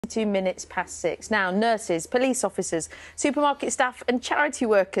2 minutes past 6. Now, nurses, police officers, supermarket staff and charity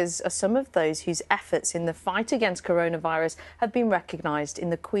workers are some of those whose efforts in the fight against coronavirus have been recognised in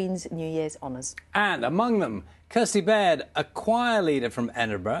the Queen's New Year's honours. And among them, Kirsty Baird, a choir leader from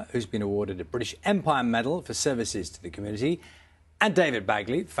Edinburgh who's been awarded a British Empire Medal for services to the community, and David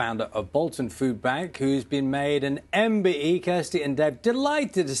Bagley, founder of Bolton Food Bank, who's been made an MBE. Kirsty and Dave,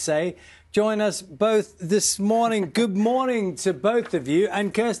 delighted to say, join us both this morning. Good morning to both of you.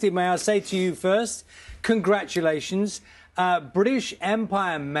 And Kirsty, may I say to you first, congratulations. British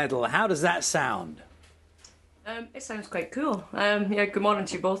Empire Medal, how does that sound? It sounds quite cool. Yeah, good morning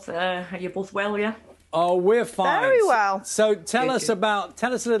to you both. Are you both well, yeah? Oh, we're fine. Very well. So tell us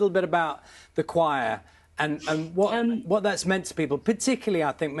a little bit about the choir and what that's meant to people, particularly,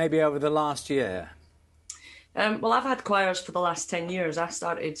 I think, maybe over the last year. Well, I've had choirs for the last 10 years. I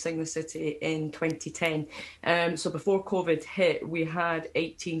started Sing the City in 2010. So before COVID hit, we had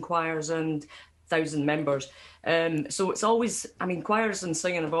 18 choirs and 1,000 members. So it's always, I mean, choirs and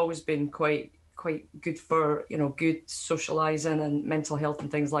singing have always been quite good for, you know, good socialising and mental health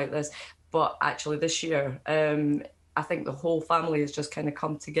and things like this. But actually this year, I think the whole family has just kind of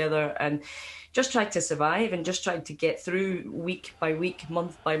come together and just tried to survive and just tried to get through week by week,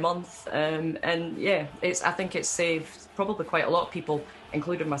 month by month. And yeah, I think it's saved probably quite a lot of people,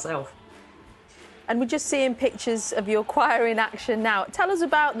 including myself. And we're just seeing pictures of your choir in action now. Tell us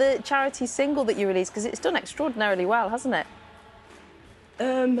about the charity single that you released, because it's done extraordinarily well, hasn't it?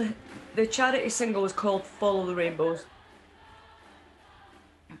 The charity single is called Follow the Rainbows.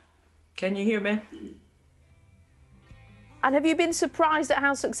 Can you hear me? And have you been surprised at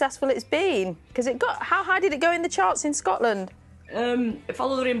how successful it's been? Because how high did it go in the charts in Scotland?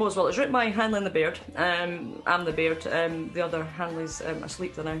 Follow the Rainbows, well, it's written by Hanley and the Baird. I'm the Baird, the other Hanley's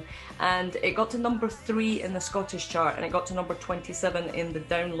asleep now. And it got to number 3 in the Scottish chart, and it got to number 27 in the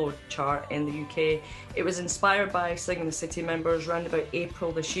download chart in the UK. It was inspired by Singing the City members around about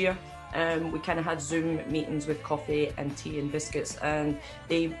April this year. We kind of had Zoom meetings with coffee and tea and biscuits, and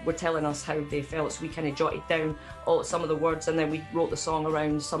they were telling us how they felt, so we kind of jotted down some of the words, and then we wrote the song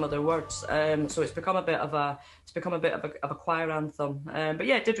around some of their words. So it's become a bit of a choir anthem. But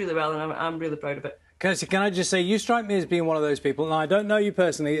yeah, it did really well, and I'm really proud of it. Kirsty, can I just say, you strike me as being one of those people, and I don't know you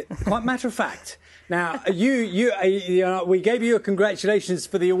personally, quite matter of fact. Now, we gave you a congratulations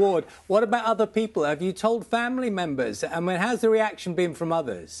for the award. What about other people? Have you told family members? I mean, how's the reaction been from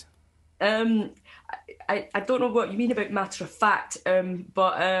others? I don't know what you mean about matter of fact,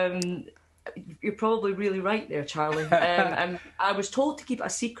 but you're probably really right there, Charlie. I was told to keep it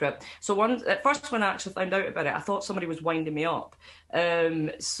a secret. So at first when I actually found out about it, I thought somebody was winding me up.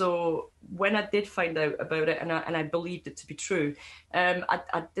 So when I did find out about it, and I believed it to be true,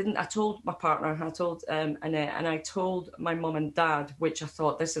 I told my partner, I told Annette, and I told my mum and dad, which I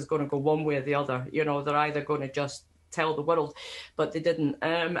thought, this is going to go one way or the other. You know, they're either going to just tell the world, but they didn't,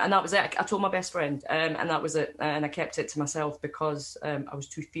 and that was it. I told my best friend, and that was it, and I kept it to myself because I was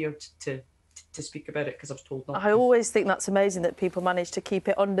too feared to speak about it because I was told not to. I always think that's amazing that people manage to keep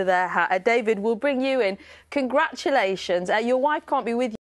it under their hat. David, we'll bring you in. Congratulations. Your wife can't be with you.